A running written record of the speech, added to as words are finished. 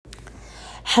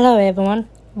Hello, everyone.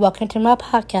 Welcome to my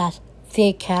podcast,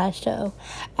 The Cat Show.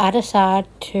 I decided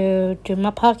to do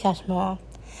my podcast more.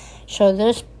 So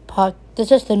this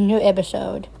is the new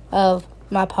episode of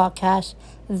my podcast,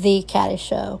 The Cat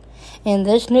Show. In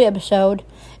this new episode,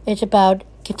 it's about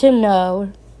get to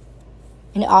know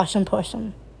an awesome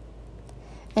person.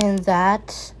 In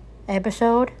that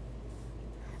episode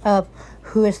of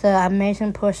who is the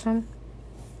amazing person,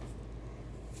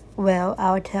 well,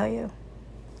 I will tell you.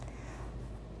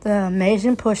 The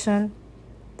amazing person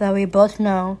that we both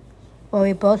know, or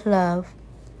we both love,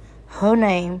 her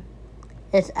name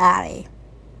is Alli.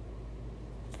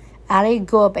 Alli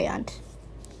Gorband.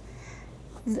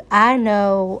 I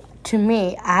know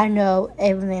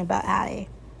everything about Alli.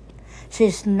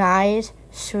 She's nice,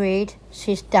 sweet,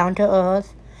 she's down to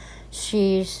earth,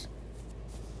 she's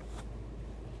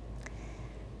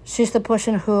the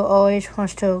person who always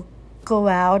wants to go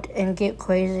out and get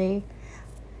crazy.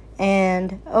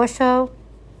 And also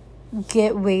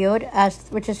get weird,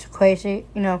 which is crazy,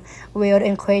 weird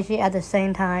and crazy at the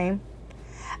same time.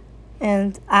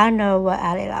 And I know what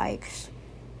Alli likes.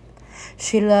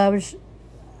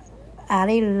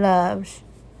 Alli loves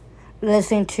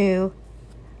listening to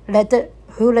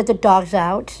Who Let the Dogs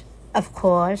Out, of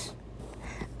course.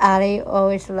 Alli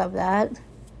always loved that.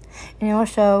 And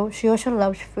she also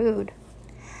loves food.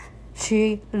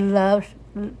 She loves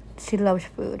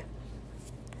food.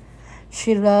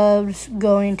 She loves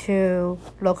going to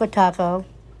local taco.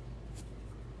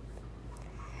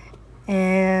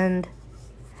 And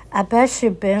I bet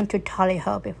she's been to Tally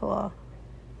Ho before.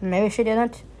 Maybe she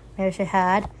didn't. Maybe she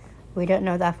had. We don't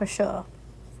know that for sure.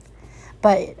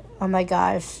 But, oh my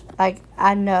gosh.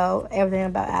 I know everything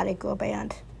about Alli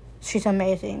Gorband. She's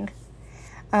amazing.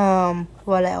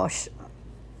 What else?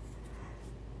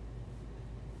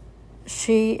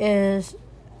 She is...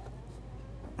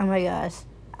 Oh my gosh.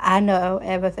 I know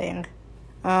everything.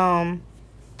 Alli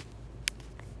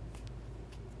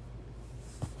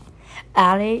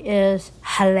is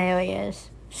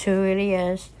hilarious. She really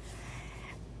is.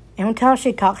 Every time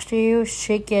she talks to you,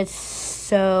 she gets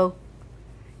so,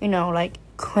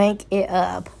 crank it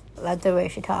up. Like the way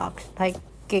she talks.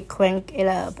 Crank it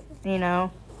up,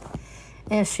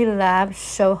 And she laughs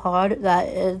so hard that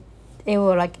it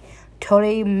will,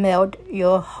 totally melt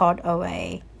your heart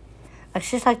away.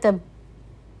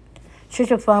 She's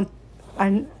a fun,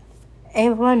 and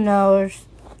everyone knows,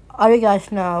 all you guys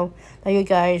know that you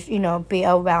guys, be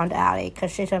around Alli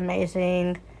because she's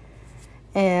amazing.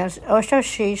 And also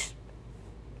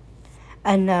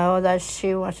I know that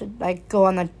she wants to, go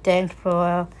on the dance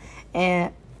floor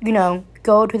and,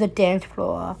 go to the dance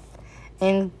floor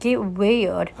and get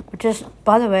weird. Which is,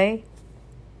 by the way,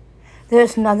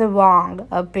 there's nothing wrong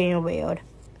of being weird.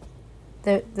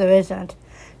 There isn't.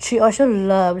 She also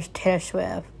loves Taylor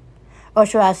Swift.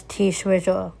 Also as T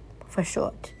Swizzle for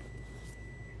short.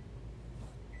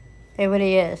 It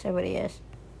really is.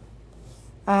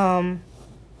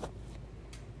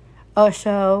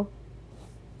 Also,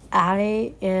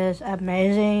 Alli is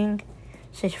amazing.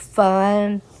 She's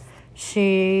fun.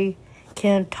 She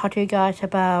can talk to you guys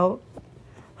about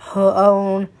her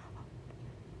own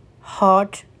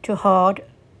heart-to-heart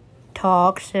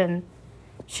talks, and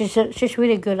she's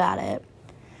really good at it.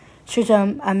 She's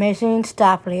an amazing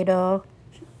staff leader.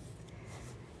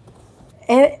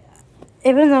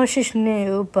 Even though she's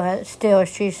new, but still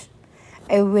she's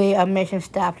a really amazing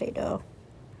staff leader.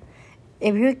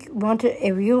 If you want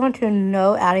to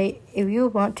know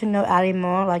Alli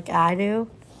more like I do,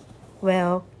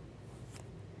 well,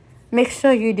 make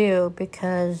sure you do,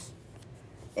 because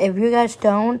if you guys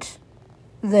don't,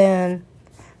 then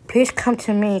please come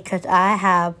to me, because I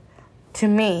have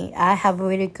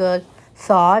really good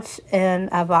thoughts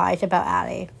and advice about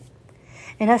Alli.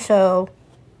 And also,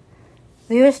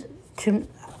 to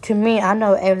me, I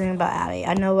know everything about Alli.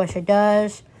 I know what she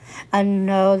does. I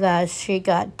know that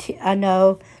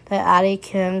Alli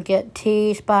can get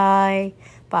teased by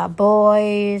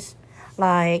boys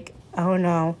like, I don't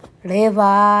know,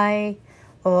 Levi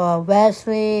or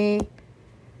Wesley.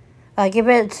 If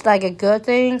it's a good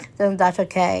thing, then that's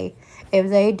okay. If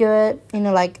they do it,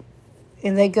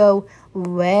 if they go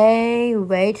way,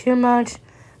 way too much,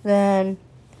 then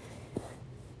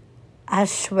I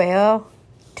swear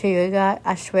to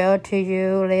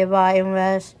you, Levi and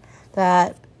Wes,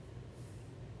 that,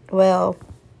 well,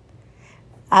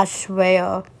 I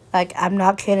swear, I'm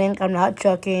not kidding, I'm not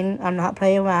joking, I'm not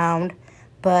playing around,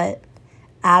 but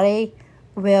Alli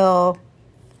will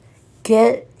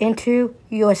get into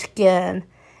your skin,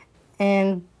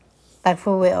 and,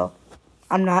 for real.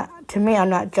 I'm not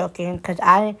joking,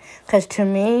 because to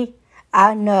me,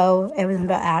 I know everything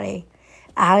about Alli.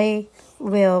 Alli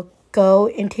will go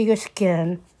into your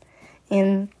skin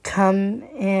and come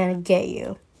and get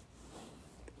you.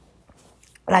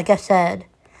 Like I said,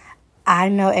 I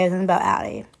know everything about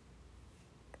Alli.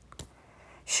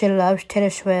 She loves Taylor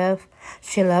Swift.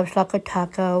 She loves Loco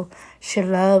Taco. She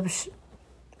loves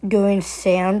doing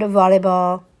sand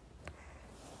volleyball.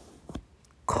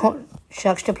 She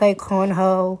likes to play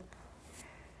cornhole.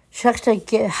 She likes to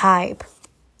get hype.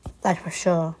 That's for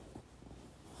sure.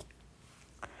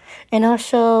 And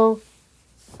also,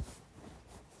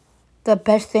 the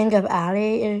best thing of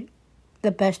Alli,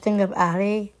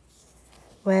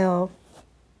 well,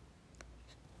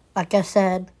 like I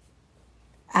said,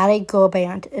 Alli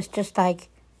Gorband is just like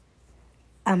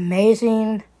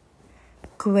amazing,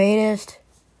 greatest,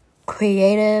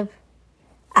 creative,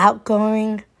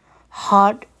 outgoing,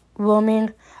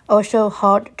 heartwarming, also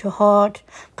heart-to-heart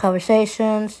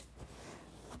conversations,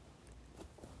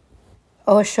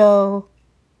 also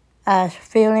as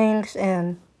feelings,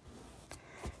 and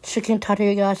she can talk to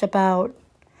you guys about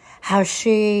how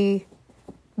she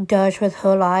does with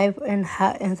her life and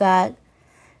that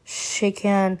she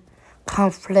can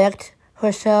conflict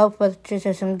herself with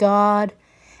Jesus and God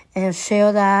and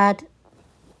share that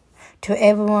to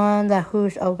everyone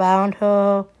who's around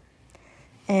her,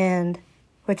 and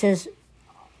which is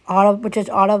all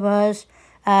of us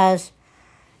as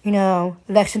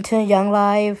Lexington Young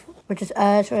Life, which is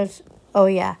us. Oh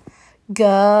yeah,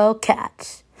 go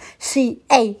Cats!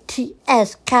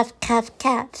 CATS,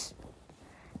 cats.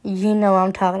 You know what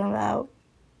I'm talking about.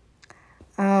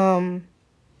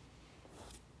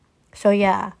 So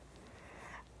yeah.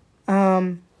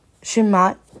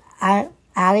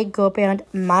 Alli Gorband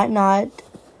might not,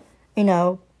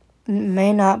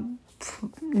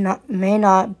 may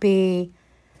not be,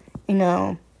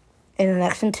 in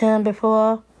Lexington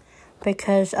before,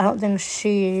 because I don't think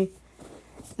she,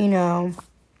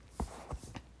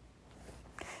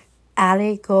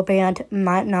 Alli Gorband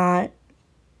might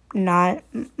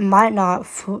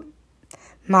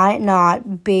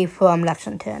not be from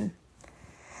Lexington.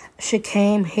 She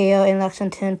came here in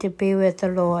Lexington to be with the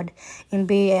Lord and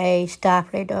be a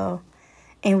staff leader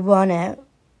and run it.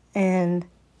 And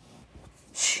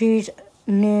she's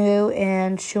new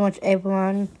and she wants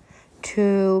everyone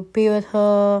to be with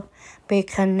her, be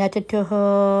connected to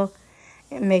her,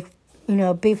 and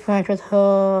be friends with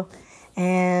her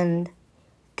and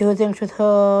do things with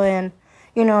her and,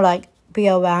 be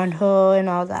around her and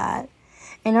all that.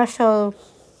 And also,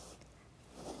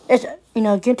 it's,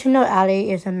 getting to know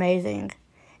Alli is amazing.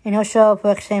 And also,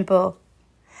 for example,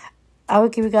 I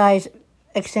would give you guys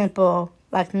example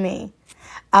like me.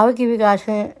 I would give you guys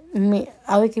me,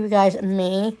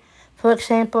 for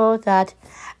example, that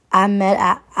I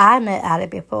met Alli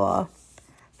before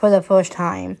for the first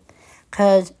time.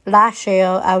 Because last year,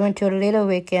 I went to a little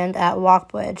weekend at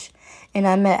Walkbridge, and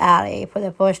I met Alli for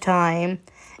the first time.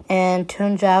 And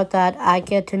turns out that I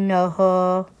get to know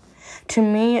her. To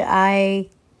me, I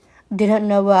didn't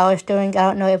know what I was doing. I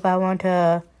don't know if I want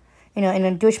to,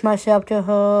 introduce myself to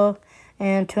her.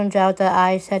 And turns out that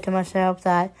I said to myself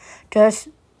that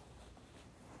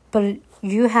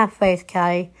you have faith,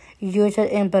 Callie. Use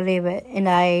it and believe it. And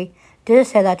I did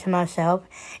say that to myself.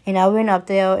 And I went up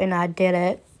there and I did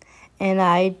it. And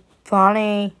I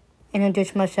finally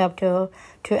introduced myself to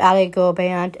Alli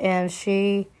Gorband. And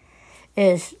she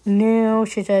is new.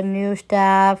 She's a new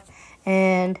staff.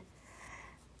 And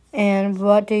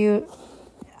what do you...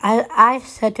 I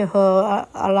said to her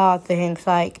a lot of things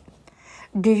like,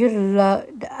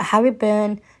 have you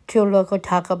been to Loco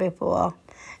Taco before?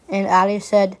 And Alli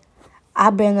said,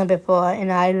 I've been there before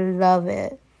and I love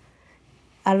it.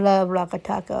 I love Loco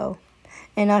Taco.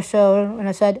 And also, when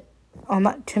I said,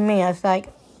 to me, I was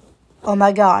like, oh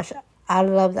my gosh, I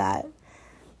love that.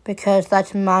 Because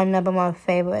that's my number one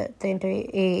favorite thing to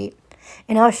eat.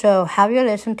 And also, have you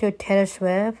listened to Taylor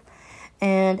Swift?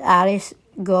 And Alli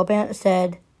Gorband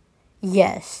said,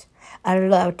 yes, I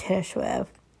love Taylor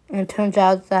Swift. And it turns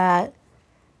out that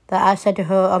I said to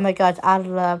her, oh my gosh, I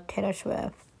love Taylor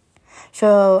Swift.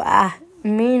 So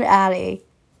me and Alli,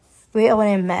 we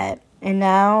already met. And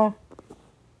now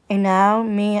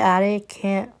me and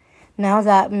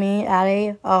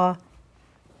Alli are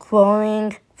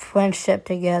growing friendship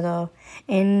together.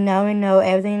 And now we know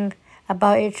everything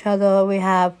about each other. We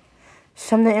have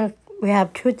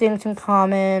two things in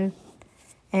common,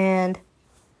 and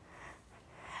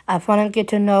I finally get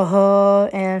to know her,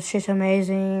 and she's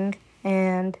amazing,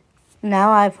 and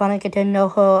now I finally get to know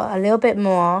her a little bit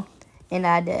more, and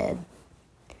I did,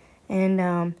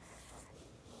 and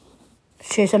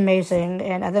she's amazing,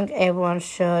 and I think everyone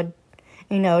should,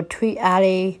 treat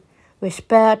Alli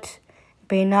respect,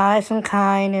 be nice and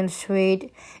kind and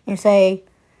sweet, and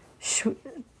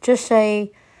just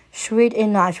say sweet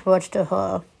and nice words to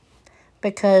her,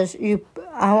 because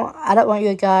I don't want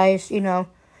you guys,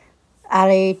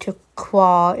 Alli, to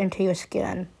crawl into your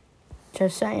skin.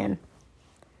 Just saying.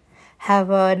 Have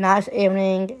a nice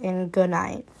evening and good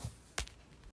night.